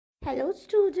Hello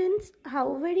students,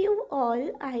 how are you all?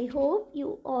 I hope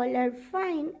you all are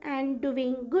fine and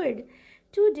doing good.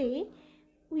 Today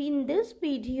in this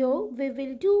video we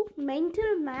will do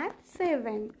mental math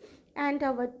 7 and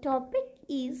our topic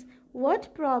is word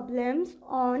problems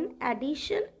on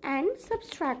addition and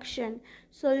subtraction.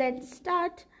 So let's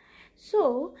start.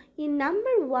 So in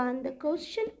number 1 the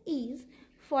question is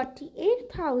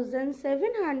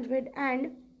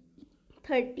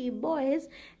 48,730 boys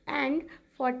and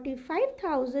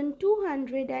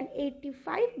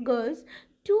 45,285 girls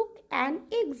took an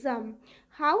exam.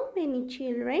 How many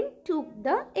children took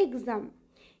the exam?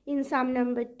 In sum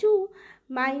number 2,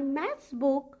 my maths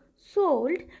book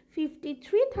sold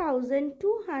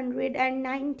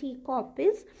 53,290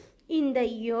 copies in the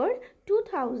year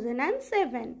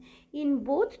 2007. In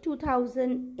both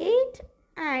 2008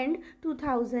 and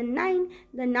 2009,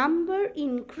 the number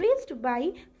increased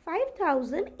by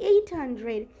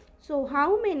 5,800. So,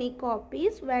 how many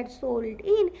copies were sold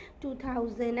in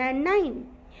 2009?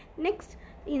 Next,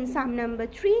 in sum number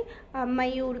 3, a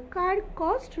Mayur car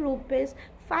cost rupees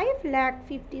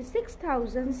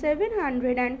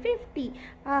 5,56,750.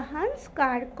 A Hans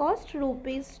car cost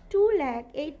rupees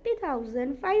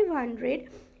 2,80,500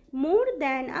 more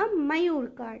than a Mayur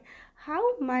car.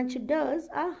 How much does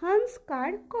a Hans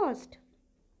car cost?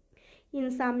 In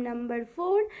sum number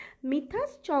 4,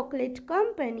 Mitha's Chocolate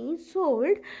Company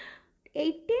sold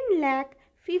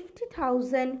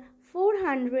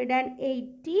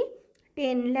 18,50,480,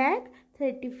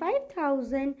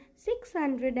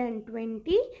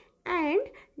 10,35,620 and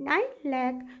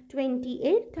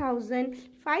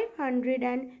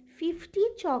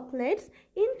 9,28,550 chocolates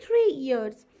in 3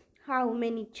 years. How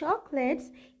many chocolates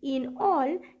in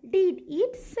all did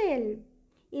it sell?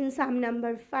 In sum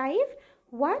number 5,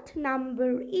 what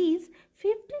number is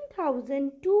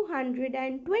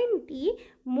 15,220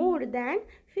 more than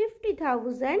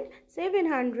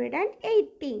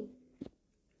 50,780?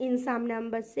 In sum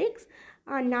number 6,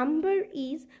 a number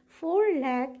is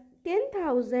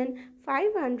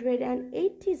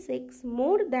 4,10,586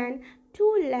 more than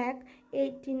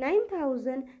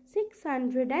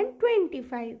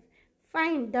 2,89,625.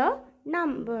 Find the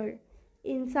number.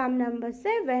 In sum number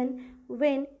 7,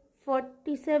 when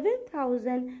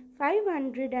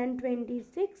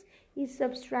 47,526 is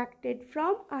subtracted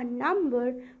from a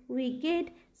number, we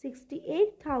get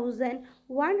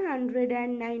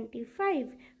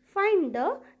 68,195. Find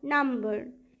the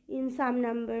number. In sum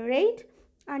number 8,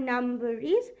 a number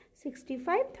is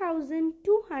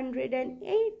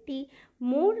 65,280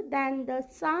 more than the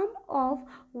sum of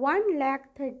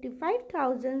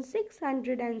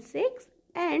 1,35,606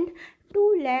 and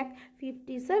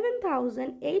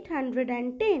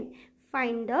 2,57,810.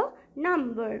 Find the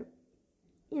number.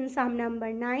 In sum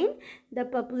number 9, the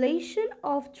population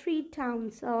of 3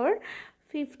 towns are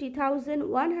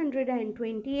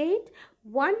 50,128,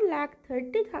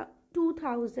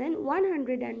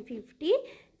 1,32,150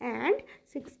 and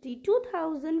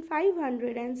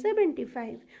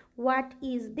 62,575. What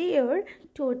is their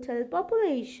total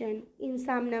population? In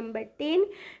sum number 10,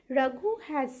 Raghu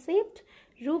has saved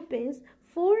rupees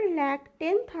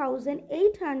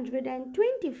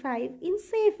 4,10,825 in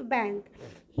Safe Bank.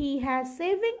 He has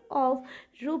saving of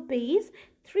rupees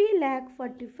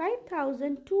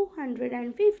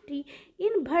 3,45,250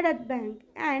 in Bharat Bank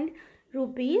and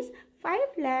rupees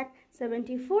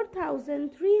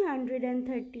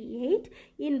 5,74,338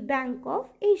 in Bank of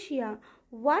Asia.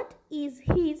 What is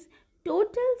his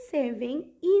total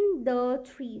saving in the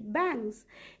 3 banks?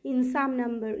 In sum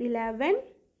number 11,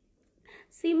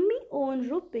 Simmi owned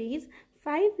rupees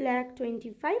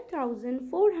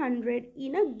 5,25,400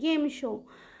 in a game show,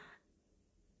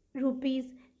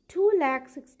 rupees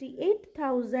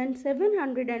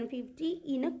 2,68,750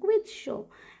 in a quiz show,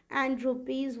 and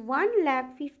rupees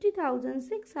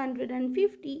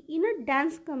 1,50,650 in a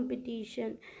dance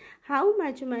competition. How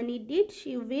much money did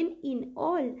she win in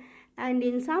all? And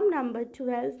in sum number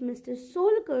 12, Mr.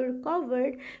 Solkar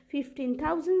covered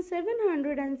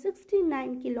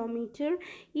 15,769 kilometers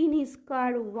in his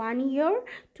car 1 year,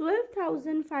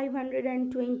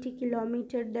 12,520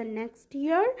 kilometers the next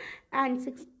year, and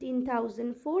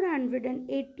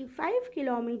 16,485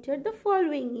 kilometers the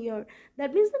following year.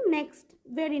 That means the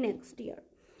very next year.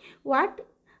 What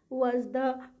was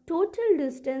the total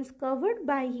distance covered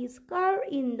by his car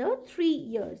in the 3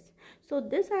 years? So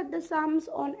these are the sums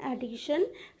on addition.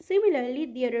 Similarly,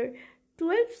 there are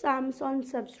 12 sums on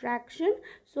subtraction.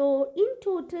 So in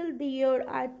total there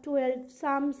are 12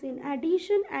 sums in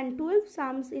addition and 12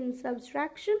 sums in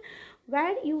subtraction,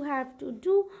 where you have to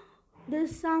do the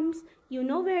sums You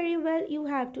know very well you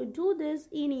have to do this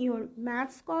in your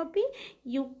maths copy.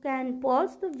 You can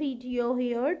pause the video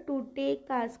here to take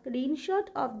a screenshot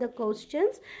of the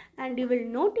questions and you will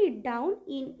note it down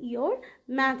in your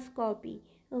maths copy.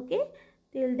 Okay,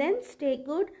 till then, stay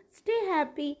good, stay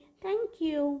happy. Thank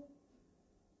you.